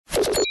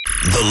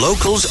the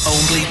Locals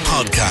Only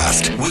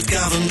podcast with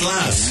Gavin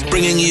Glass,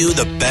 bringing you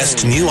the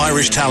best new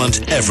Irish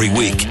talent every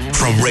week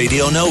from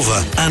Radio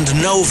Nova and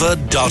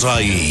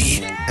nova.ie.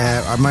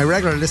 My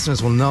regular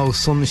listeners will know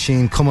Sun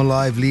Mahshene, Come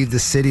Alive, Leave the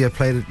City. I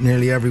played it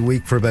nearly every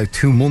week for about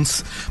 2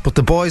 months. But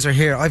the boys are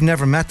here. I've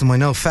never met them. I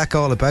know feck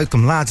all about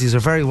them. Lads,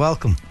 you're very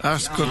welcome.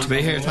 It's good to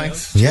be here,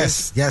 thanks.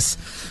 Yes, yes.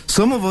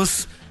 Some of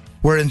us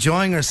were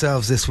enjoying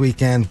ourselves this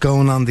weekend,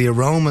 going on the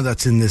aroma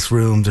that's in this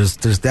room. There's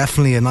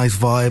definitely a nice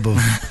vibe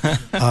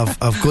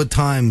of good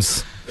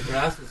times. The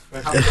grass is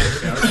fresh.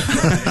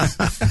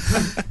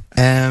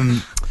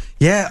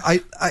 Yeah,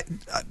 I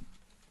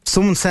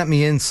someone sent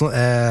me in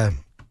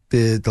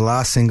the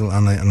last single,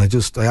 and I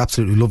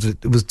absolutely loved it.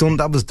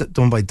 That was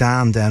done by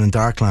Dan down in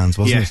Darklands,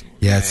 wasn't it?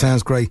 Yeah, it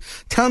sounds great.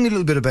 Tell me a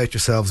little bit about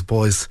yourselves,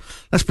 boys.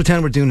 Let's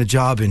pretend we're doing a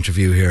job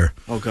interview here.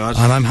 Oh God!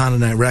 And I'm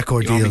handing out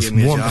record deals. Give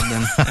me a job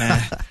then.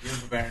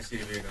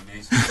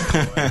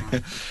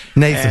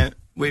 Nathan.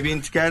 We've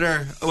been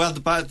together. Well,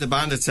 the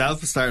band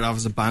itself started off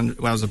as a band.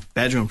 Well, it was a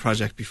bedroom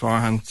project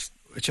beforehand,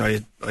 which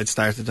I'd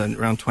started in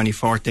around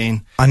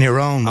 2014. On your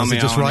own? On was it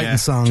just own, writing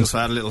songs? Just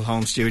had a little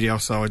home studio,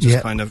 so I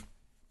just kind of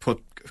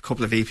put a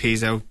couple of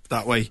EPs out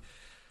that way.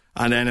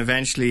 And then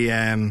eventually,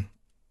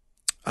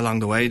 along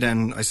the way,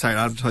 then I started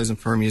advertising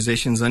for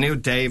musicians. I knew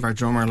Dave, our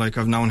drummer, like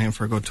I've known him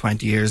for a good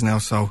 20 years now,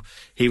 so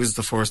he was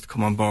the first to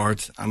come on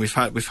board. And we've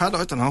had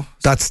I don't know.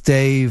 That's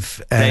Dave.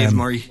 Dave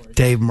Murray.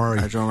 Dave Murray.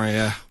 Our drummer,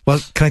 yeah. Well,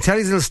 can I tell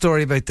you a little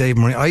story about Dave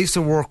Murray? I used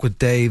to work with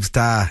Dave's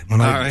dad.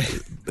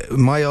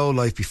 My whole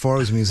life, before I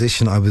was a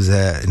musician, I was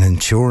an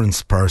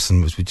insurance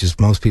person, which is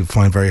most people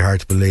find very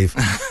hard to believe.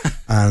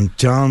 And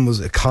John was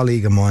a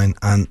colleague of mine,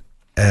 and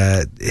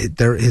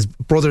his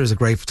brother is a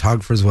great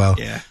photographer as well.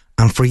 Yeah.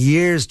 And for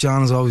years,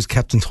 John has always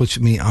kept in touch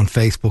with me on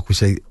Facebook,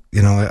 which I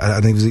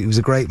think he was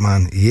a great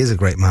man. He is a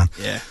great man.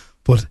 Yeah.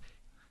 But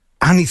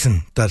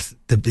anything that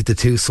the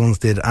two sons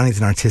did,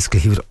 anything artistically,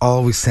 he would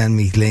always send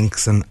me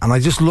links, and I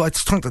just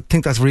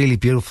think that's really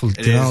beautiful.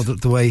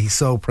 The way he's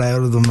so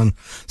proud of them. And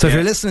so if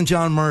you're listening,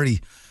 John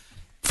Murray,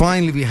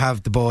 finally we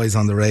have the boys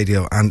on the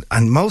radio,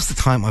 and most of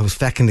the time I was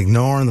fecking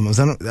ignoring them. It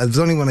was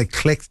only when I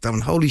clicked, I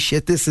went, holy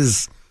shit, this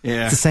is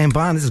it's the same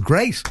band. This is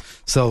great.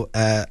 So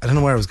I don't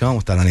know where I was going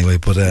with that anyway,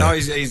 but no,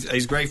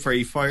 he's great for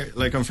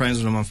like I'm friends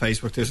with him on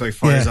Facebook. There's like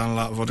fires on a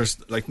lot of other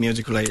like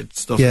music related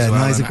stuff. Yeah, as well,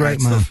 no, he's a great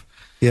man. Stuff.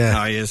 Yeah,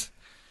 no, he is.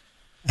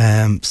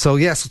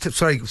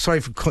 Sorry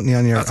for cutting you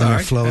on your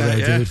flow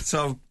there, dude.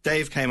 So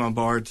Dave came on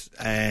board,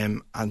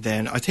 and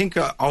then I think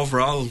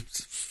overall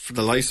for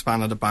the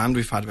lifespan of the band,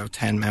 we've had about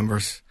 10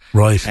 members.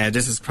 Right.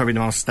 This is probably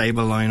the most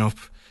stable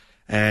lineup.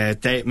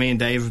 Me and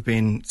Dave have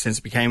been, since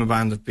it became a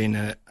band, have been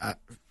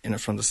in it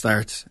from the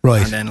start.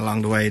 Right. And then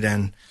along the way,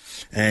 then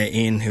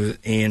Ian,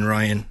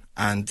 Ryan,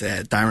 and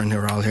Darren, who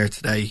are all here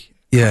today,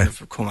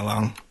 have come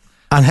along.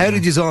 And how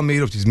did you all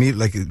meet up? Did you meet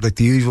like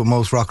the usual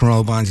most rock and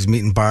roll bands? Did you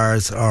meet in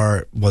bars,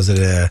 or was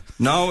it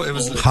No, it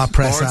was hot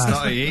press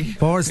boards.ie.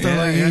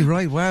 Boards.ie,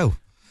 right, wow.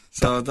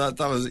 So that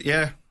was,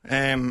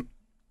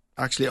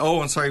 actually,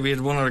 and sorry, we had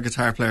one other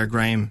guitar player,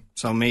 Graham.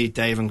 So me,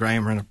 Dave and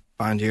Graham were in a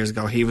band years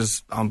ago. He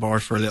was on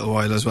board for a little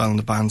while as well in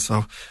the band.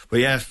 So, but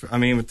yeah, I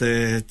mean, with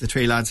the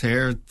three lads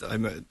here,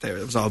 it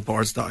was all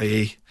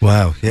boards.ie.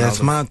 Wow, yeah,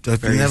 it's mad.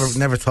 I've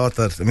never thought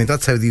that. I mean,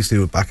 that's how they used to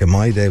do it back in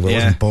my day, but it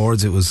wasn't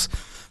boards, it was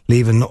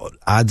leaving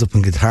ads up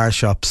in guitar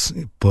shops.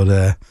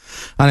 But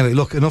anyway,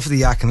 look, enough of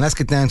the yakking. Let's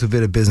get down to a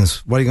bit of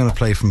business. What are you going to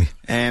play for me?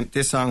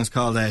 This song is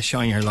called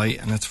Shine Your Light,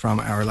 and it's from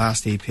our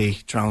last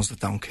EP, Drones That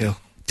Don't Kill.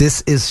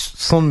 This is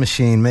Sun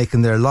Mahshene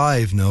making their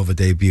live Nova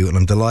debut, and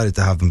I'm delighted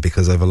to have them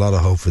because I have a lot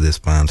of hope for this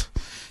band.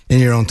 In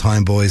your own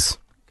time, boys.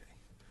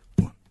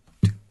 1,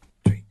 2,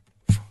 3,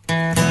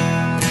 4.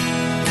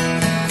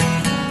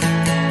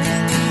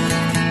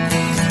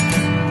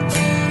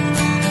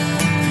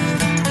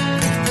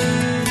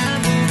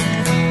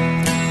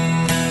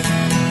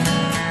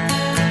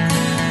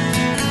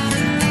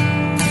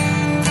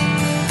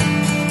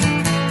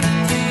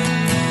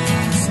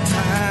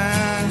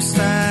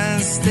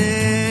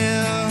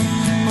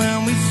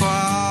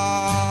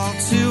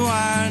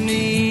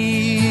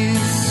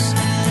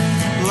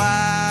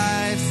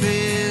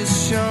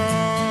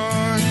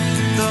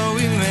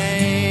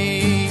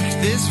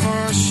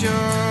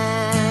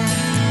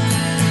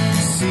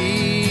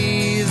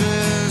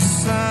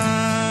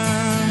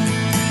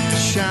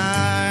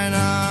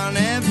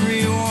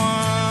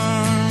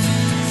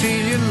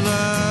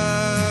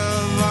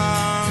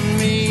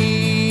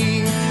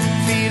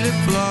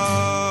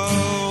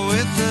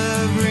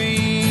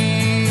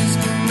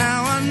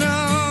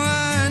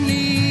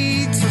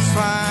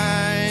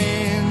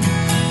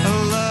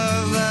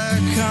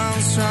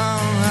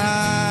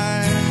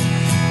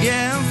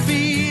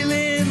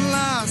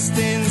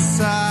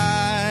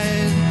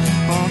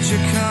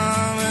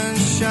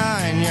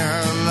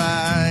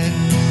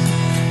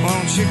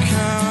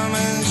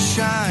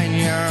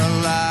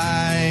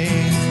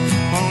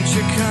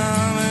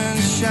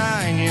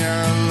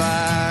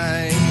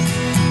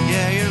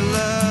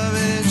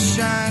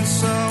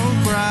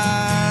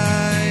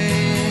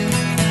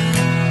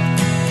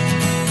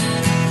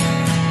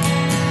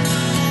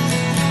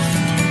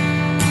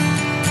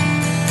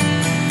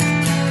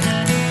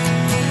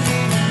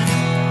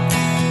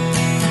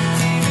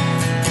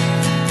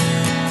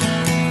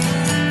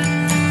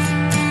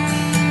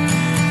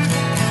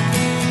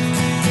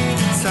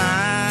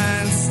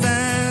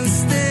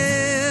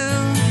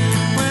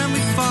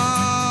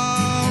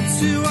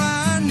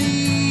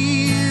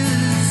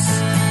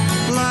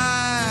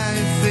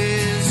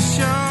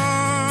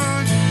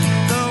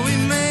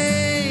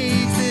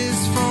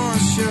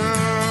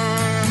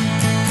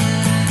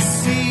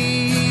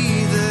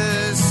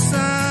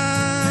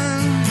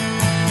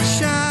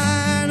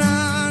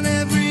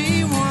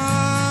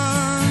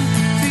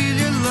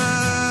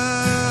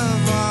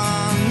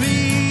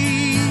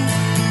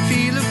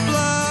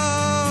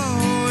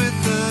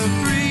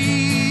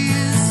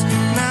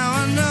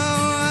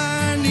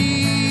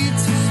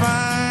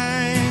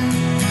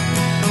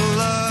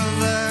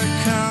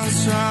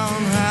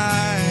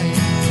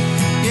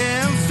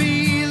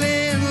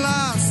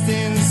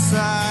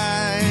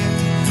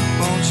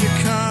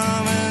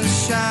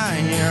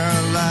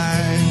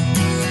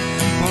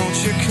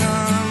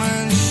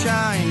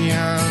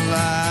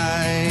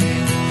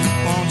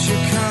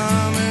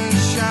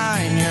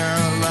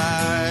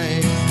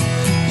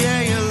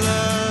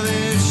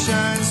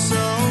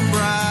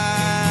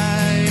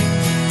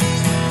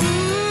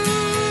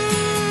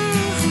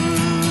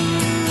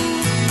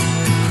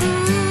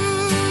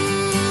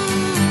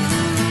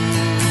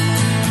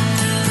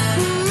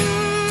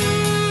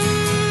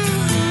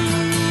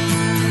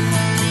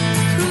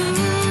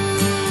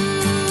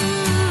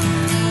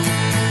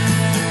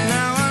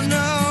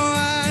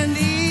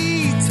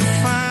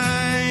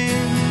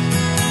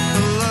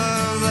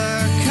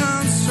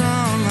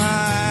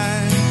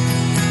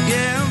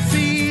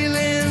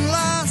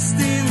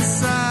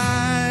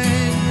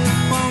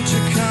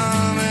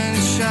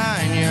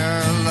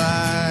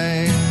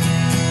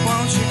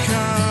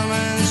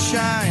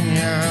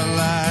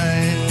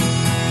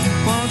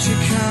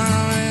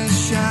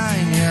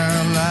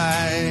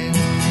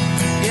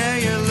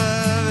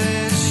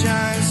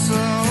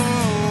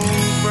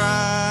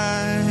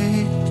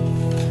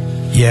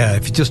 Yeah,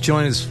 if you just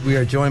join us, we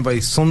are joined by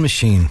Sun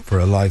Mahshene for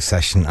a live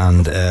session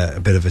and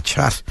a bit of a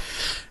chat.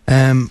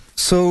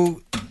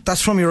 So that's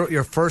from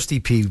your first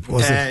EP,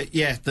 was it?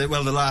 Yeah, the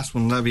last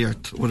one would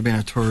have been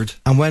our third.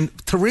 And when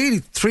to really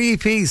 3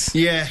 EPs?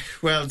 Yeah,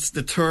 well, it's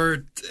the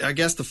third. I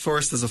guess the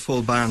first is a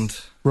full band.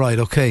 Right.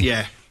 Okay.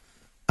 Yeah.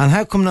 And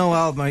how come no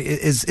album?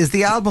 Is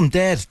the album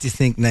dead, do you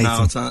think, Nathan?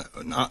 No, it's an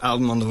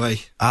album on the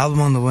way.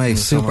 Album on the way,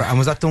 super. Summer. And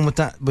was that done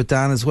with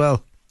Dan as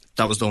well?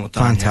 That was done with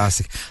Dan.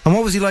 Fantastic. Yeah. And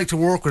what was he like to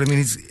work with? I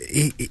mean,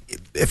 he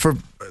for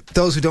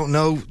those who don't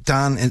know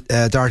Dan,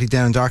 Darty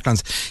Down in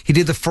Darklands, he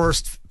did the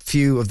first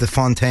few of the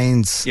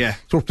Fontaines. Yeah.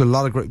 He's worked with a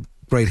lot of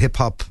great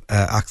hip-hop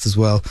acts as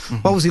well. Mm-hmm.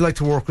 What was he like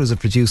to work with as a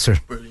producer?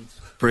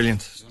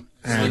 Brilliant. It's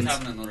like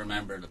having another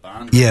member of the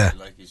band. Yeah.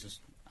 Like, he's just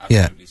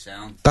absolutely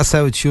sound. That's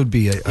how it should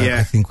be,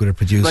 I think, with a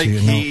producer. Like,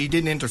 you know? he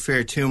didn't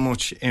interfere too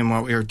much in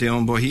what we were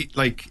doing, but he,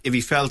 like, if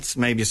he felt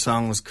maybe a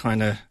song was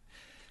kind of...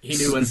 He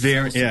knew when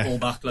to pull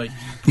back, like,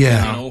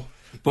 yeah. You know.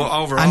 But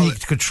overall... And you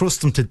could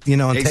trust him to,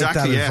 and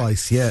exactly, take that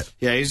advice, yeah.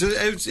 Yeah,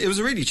 it was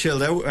a really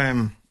chilled out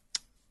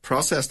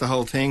process, the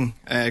whole thing.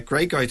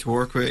 Great guy to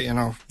work with,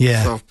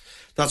 Yeah. So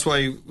that's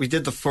why we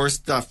did the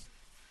first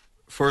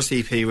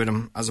EP with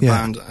him as a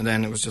band, and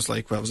then it was just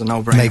like, well, it was a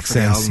no-brainer. Makes for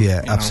sense, the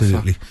album,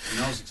 absolutely. He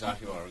knows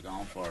exactly what we're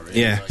going for, really.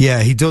 Yeah. Like,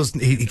 Yeah, he does.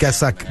 He gets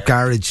that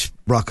garage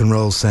rock and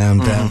roll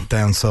sound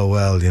down so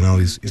well,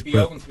 He's be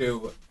open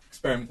to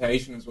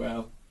experimentation as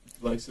well.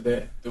 Like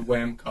the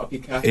Wham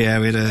copycat. Yeah,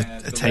 we had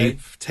a tape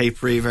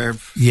reverb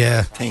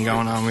thing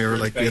going on. We were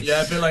like... a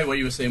bit like what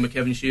you were saying with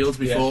Kevin Shields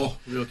before.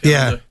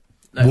 Yeah.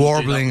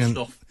 Warbling and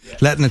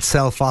letting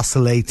itself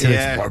oscillate to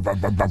it.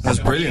 That's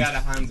brilliant. We had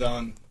a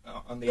hands-on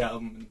on the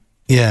album.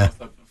 Yeah.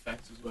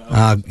 Effects as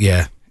well.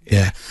 Yeah.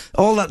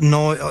 All that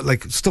noise,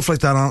 like stuff like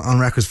that on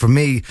records, for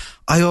me,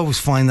 I always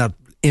find that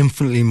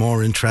infinitely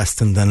more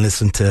interesting than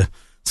listening to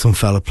some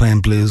fella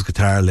playing blues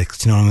guitar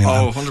licks. You know what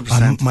I mean?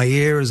 100%. My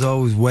ear is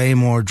always way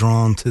more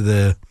drawn to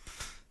the,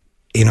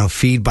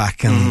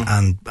 feedback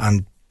and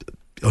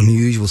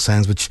unusual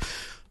sounds, which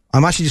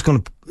I'm actually just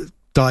going to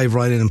dive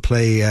right in and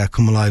play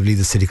Come Alive, Leave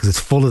the City, because it's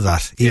full of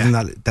that. Even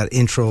that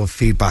intro of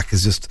feedback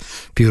is just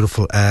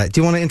beautiful. Do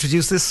you want to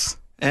introduce this?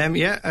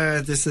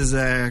 This is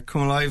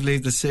Come Alive,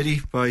 Leave the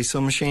City by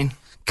Sun Mahshene.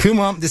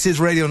 Come on, this is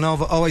Radio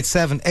Nova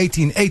 087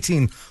 18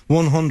 18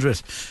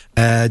 100.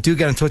 Do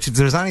get in touch. If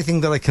there's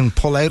anything that I can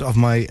pull out of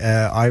my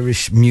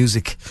Irish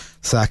music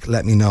sack,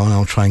 let me know and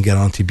I'll try and get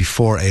on to you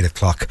before 8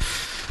 o'clock.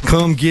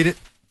 Come get it.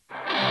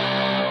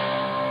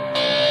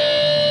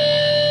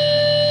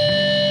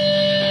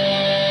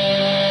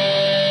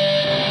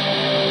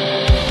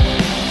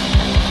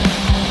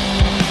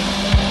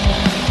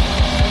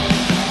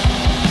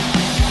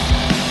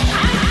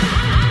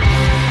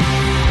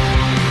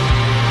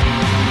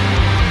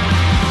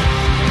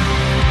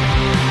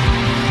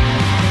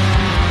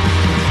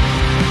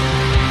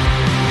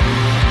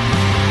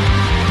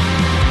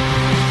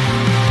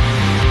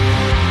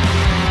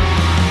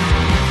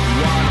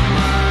 What am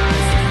I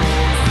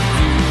supposed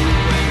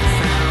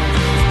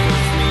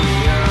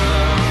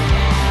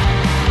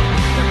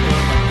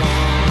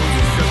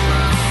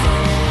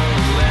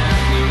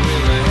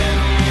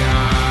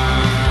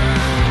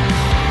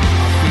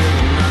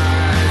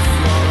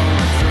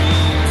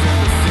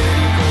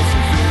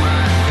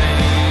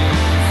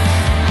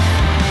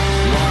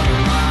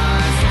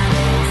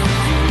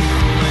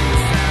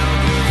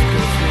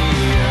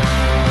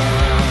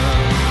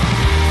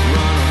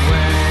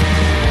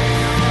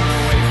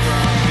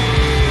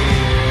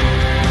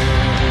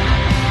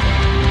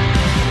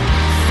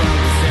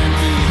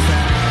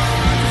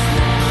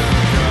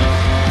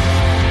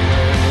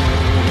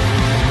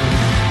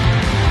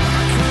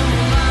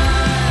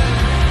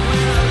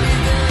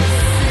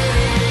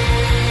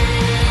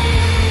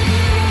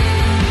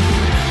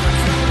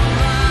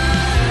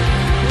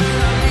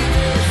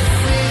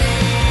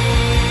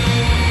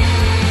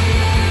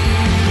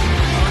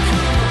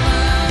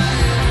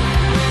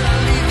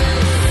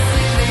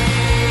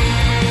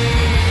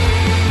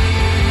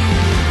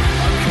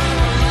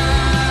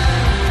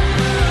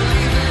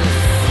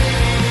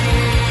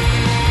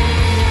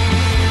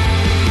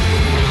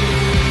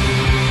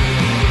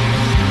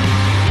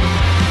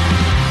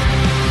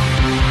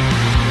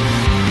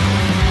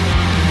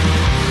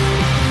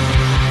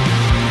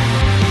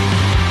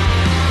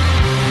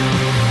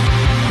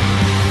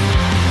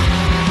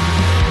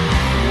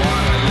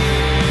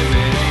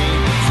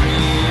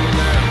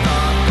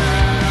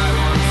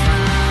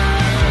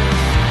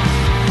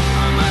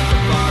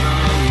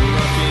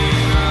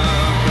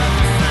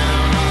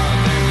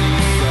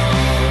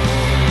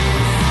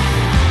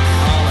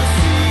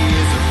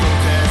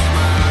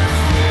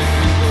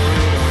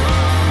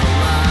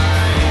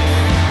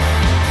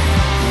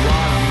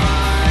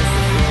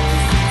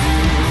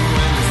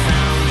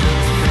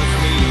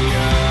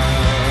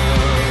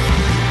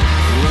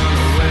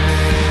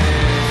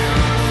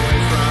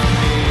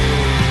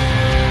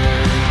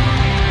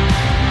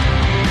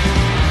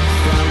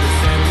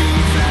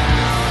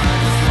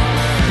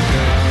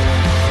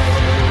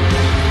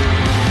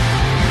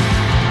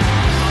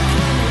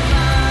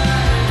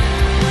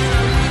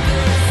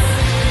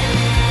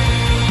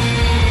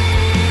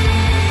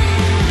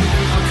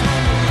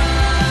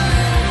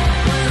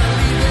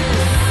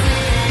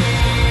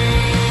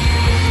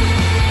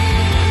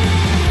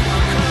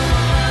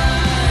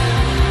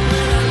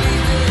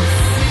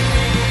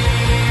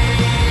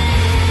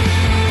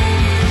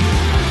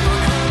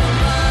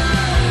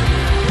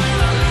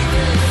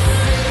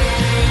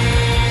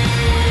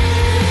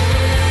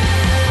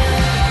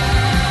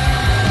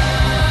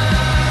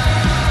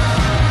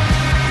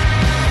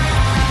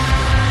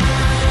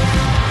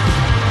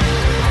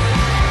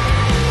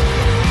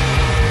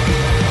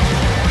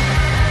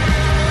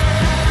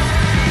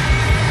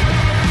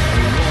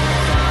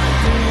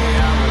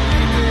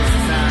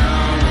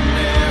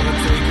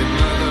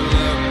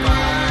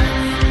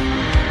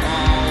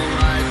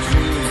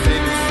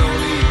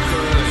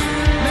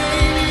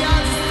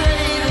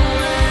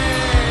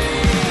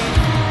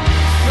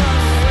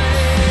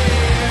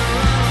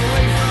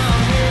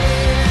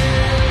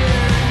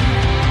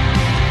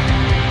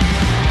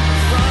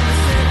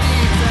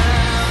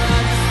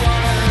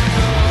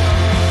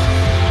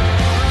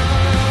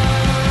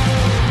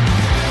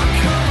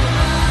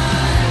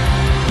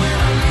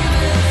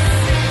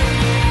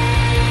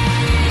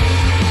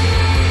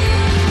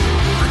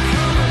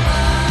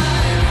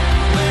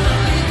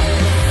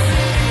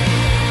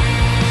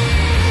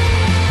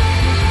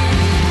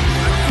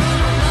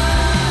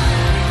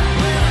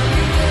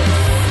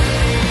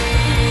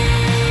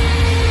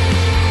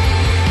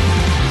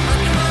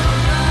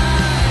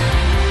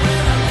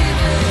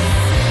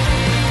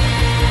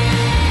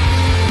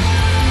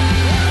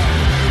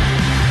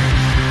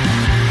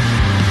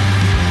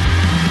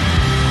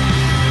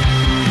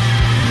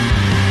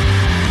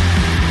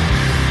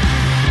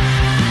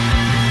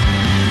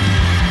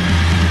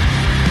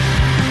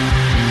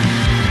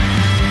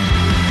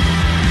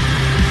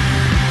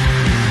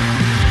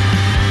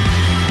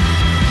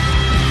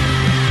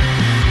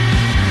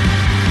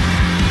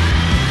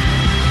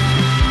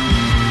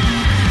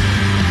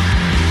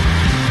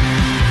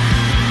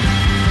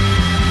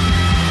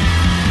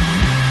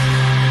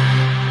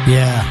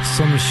Yeah,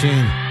 Sun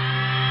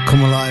Mahshene,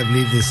 Come Alive,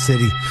 Leave This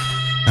City.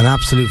 An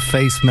absolute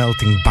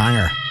face-melting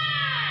banger.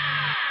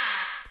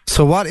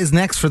 So what is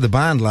next for the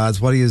band, lads?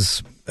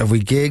 Have we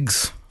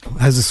gigs?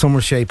 How's the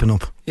summer shaping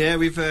up? Yeah,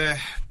 we've a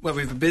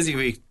busy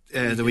week,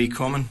 the week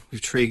coming.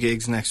 We've 3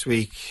 gigs next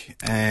week.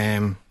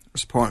 We're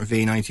supporting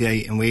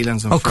V98 in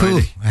Whelan's on Friday.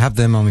 Cool. I have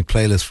them on my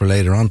playlist for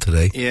later on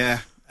today. Yeah.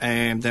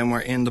 Then we're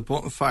in the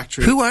Button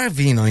Factory. Who are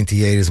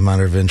V98 as a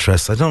matter of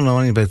interest? I don't know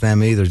anything about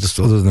them either, just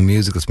other than the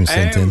music that's been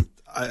sent in.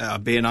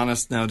 Being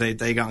honest now,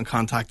 they got in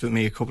contact with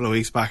me a couple of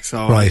weeks back,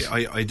 so right.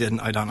 I don't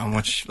know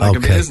much. Like,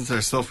 I've been listening to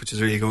their stuff, which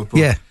is really good, but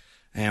yeah.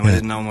 I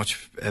didn't know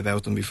much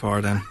about them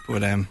before then.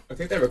 But I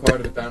think they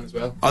recorded it down as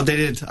well. Oh, they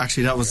did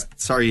actually. That was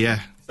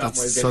that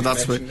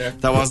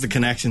was the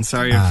connection.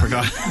 Sorry, I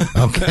forgot.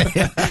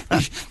 Okay.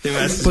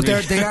 But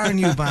they are a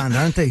new band,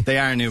 aren't they? They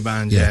are a new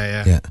band.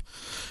 Yeah.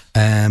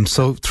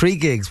 So 3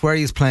 gigs. Where are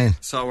you playing?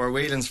 So we're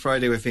Whelan's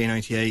Friday with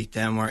V98.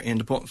 Then we're in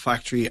the Button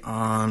Factory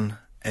on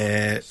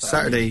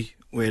Saturday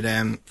with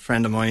a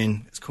friend of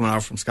mine is coming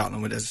over from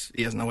Scotland with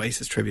he has an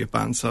Oasis tribute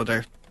band. So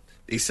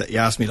he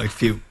asked me like a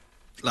few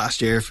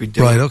last year if we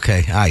do. Right,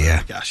 okay.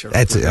 Yeah. Sure.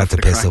 That's a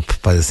piss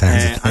up by the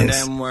sounds of and things.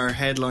 then we're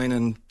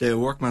headlining the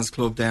Workman's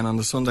Club then on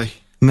the Sunday.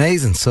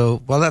 Amazing.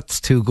 So, that's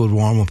 2 good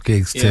warm-up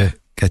gigs to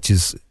get you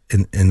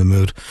in the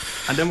mood.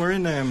 And then we're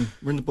in the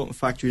Button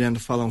Factory then the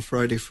following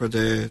Friday for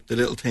the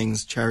Little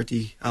Things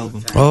charity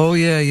album. Oh,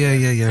 yeah.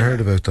 I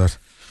heard about that.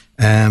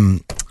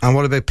 And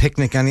what about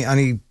Picnic?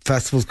 Any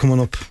festivals coming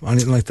up?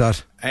 Anything like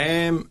that?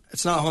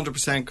 It's not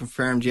 100%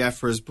 confirmed yet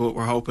for us, but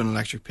we're hoping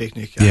Electric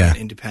Picnic and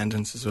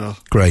Independence as well.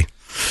 Great.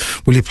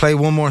 Will you play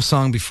one more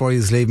song before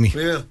you leave me?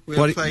 We'll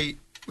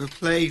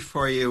play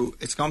for you.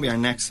 It's going to be our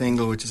next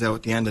single, which is out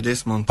at the end of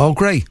this month. Oh,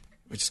 great.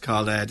 Which is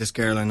called This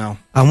Girl I Know.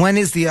 And when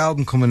is the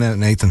album coming out,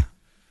 Nathan?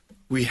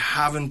 We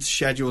haven't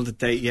scheduled a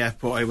date yet,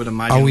 but I would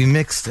imagine. Oh, we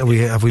mixed. Have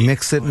we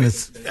mixed it? And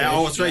it's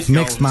it's right.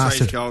 Mixed,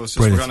 mastered. It's just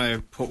we're going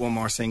to put one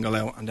more single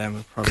out, and then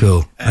we'll probably.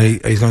 Cool. Are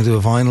you going to do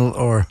a vinyl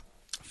or?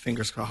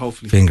 Fingers crossed.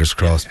 Hopefully. Fingers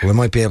crossed. Yeah. Well, I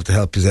might be able to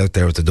help you out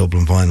there with the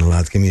Dublin vinyl,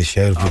 lads. Give me a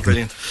shout. Oh,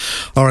 brilliant.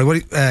 All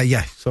right.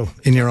 So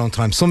in your own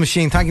time, Sun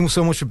Mahshene. Thank you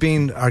so much for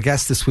being our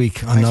guest this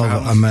week. I know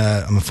I'm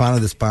a fan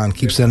of this band.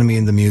 Keep sending me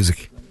in the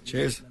music.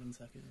 Cheers.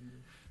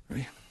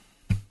 Right.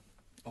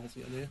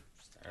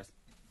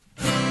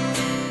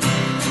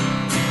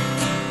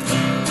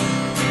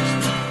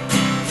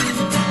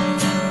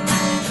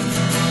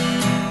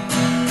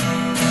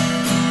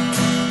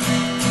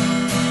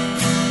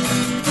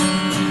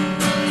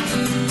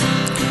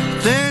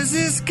 There's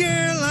this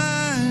girl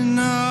I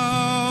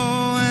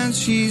know, and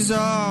she's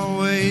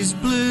always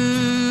blue.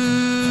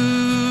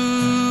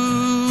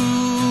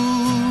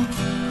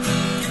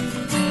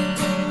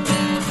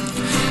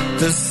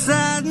 The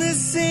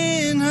sadness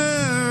in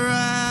her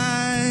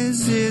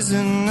eyes is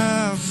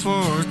enough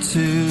for 2.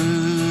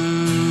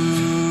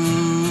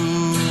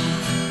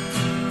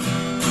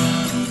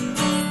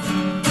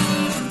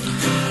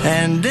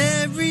 And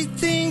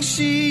everything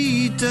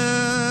she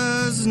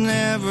does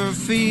never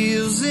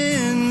feels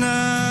enough.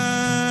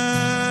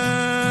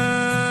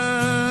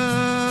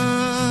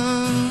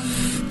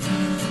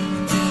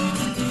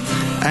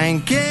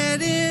 And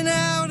getting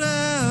out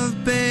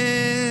of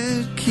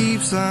bed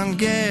keeps on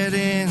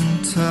getting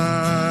tough.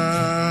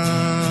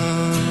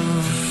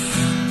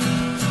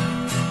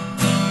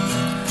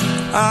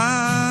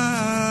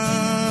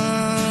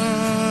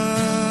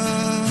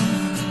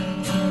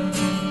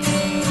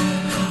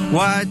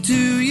 Why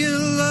do you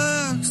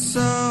look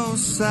so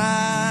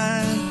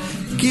sad?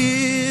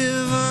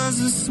 Give us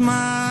a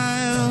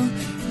smile,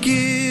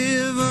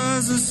 give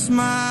us a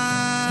smile.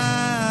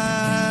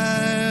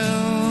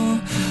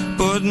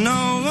 But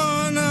no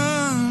one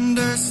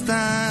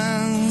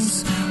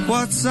understands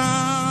what's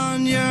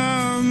on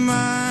your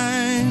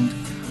mind,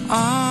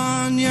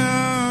 on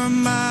your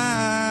mind.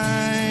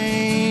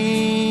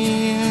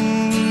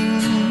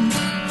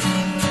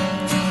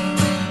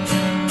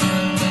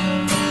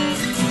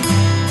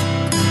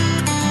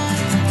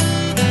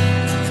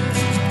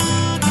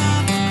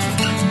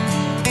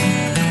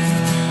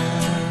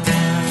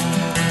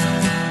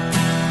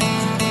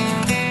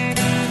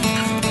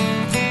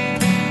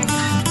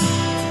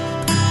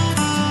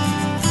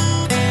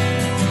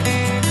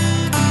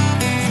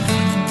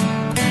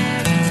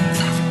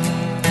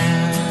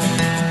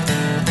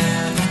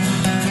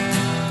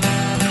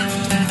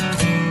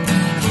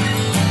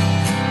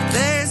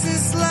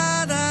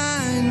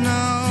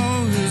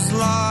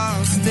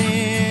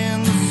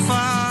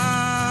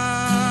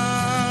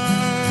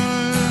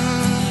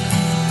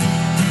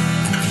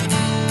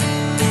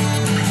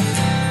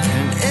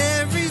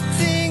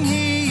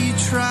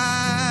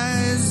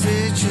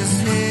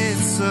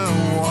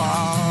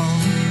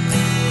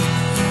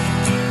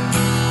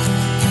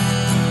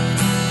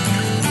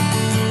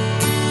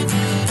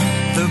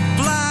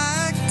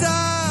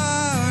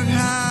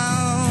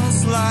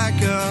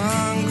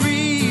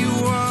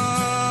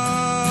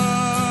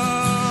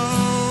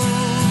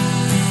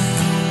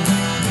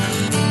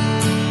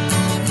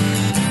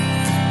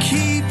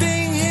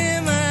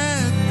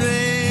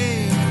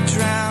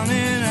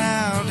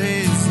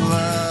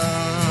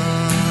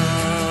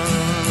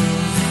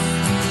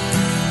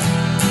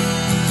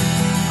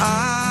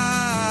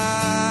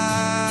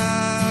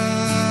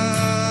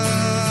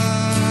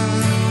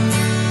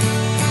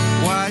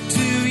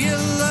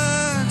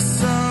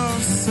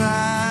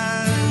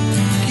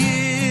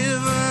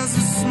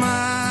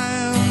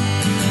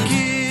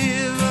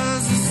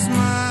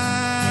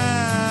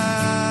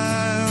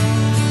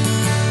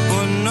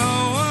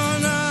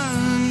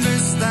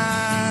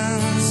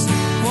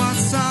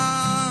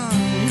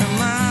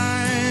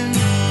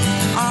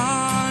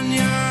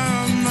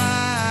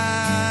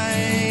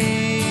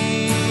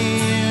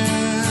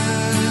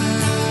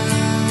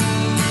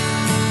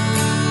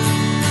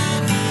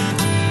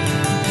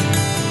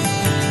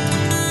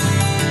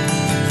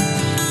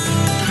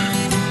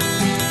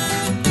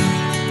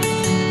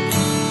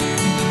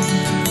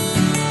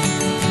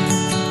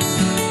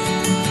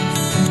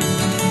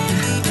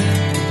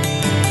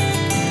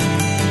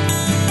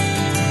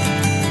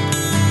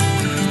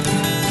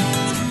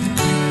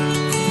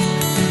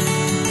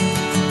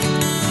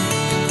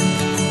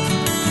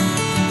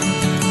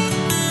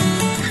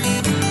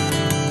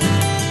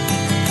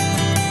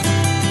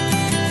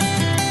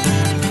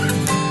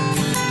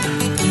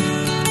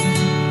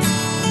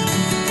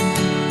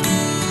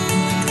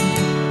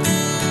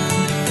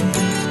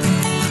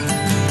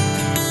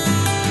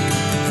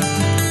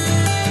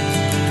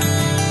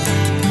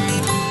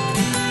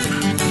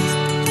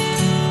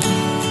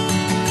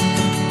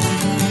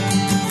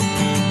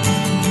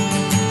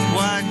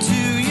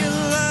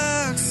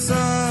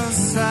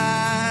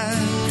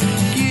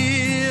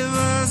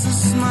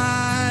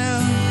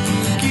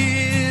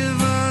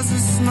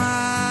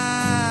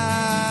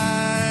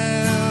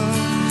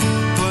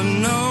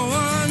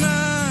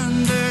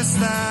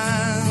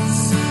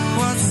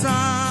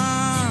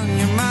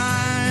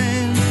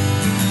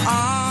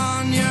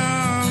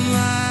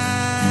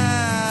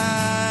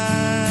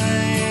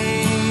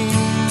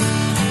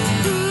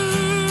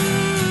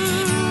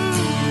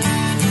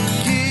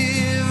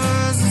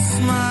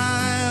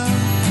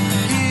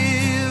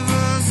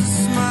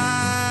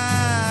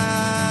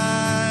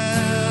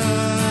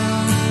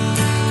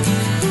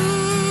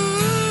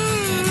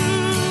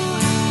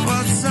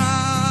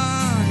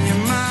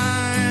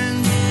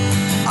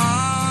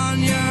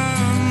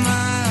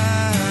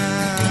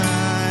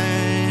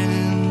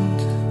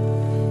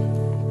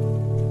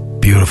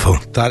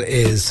 That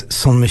is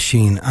Sun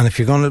Mahshene. And if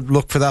you're going to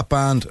look for that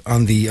band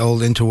on the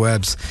old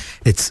interwebs,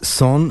 it's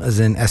Sun, as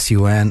in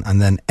S-U-N,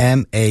 and then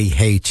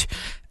M-A-H-S-H-E-N-E.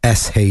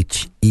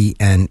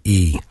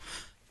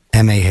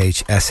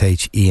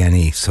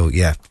 M-A-H-S-H-E-N-E. So,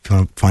 yeah, if you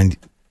want to find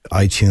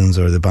iTunes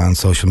or the band's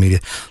social media.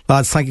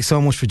 Lads, thank you so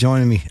much for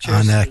joining me.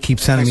 Cheers. And keep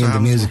sending me in the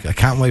music. I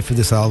can't wait for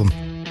this album.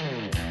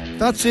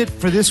 That's it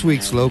for this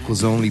week's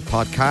Locals Only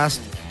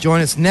podcast.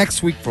 Join us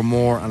next week for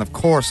more, and of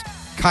course,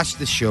 catch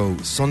the show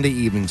Sunday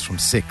evenings from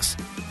 6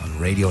 on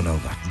Radio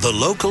Nova. The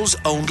Locals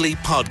Only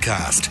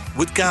podcast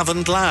with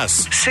Gavin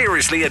Glass.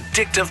 Seriously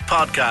addictive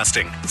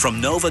podcasting from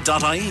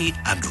nova.ie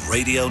and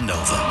Radio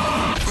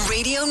Nova.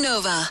 Radio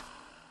Nova.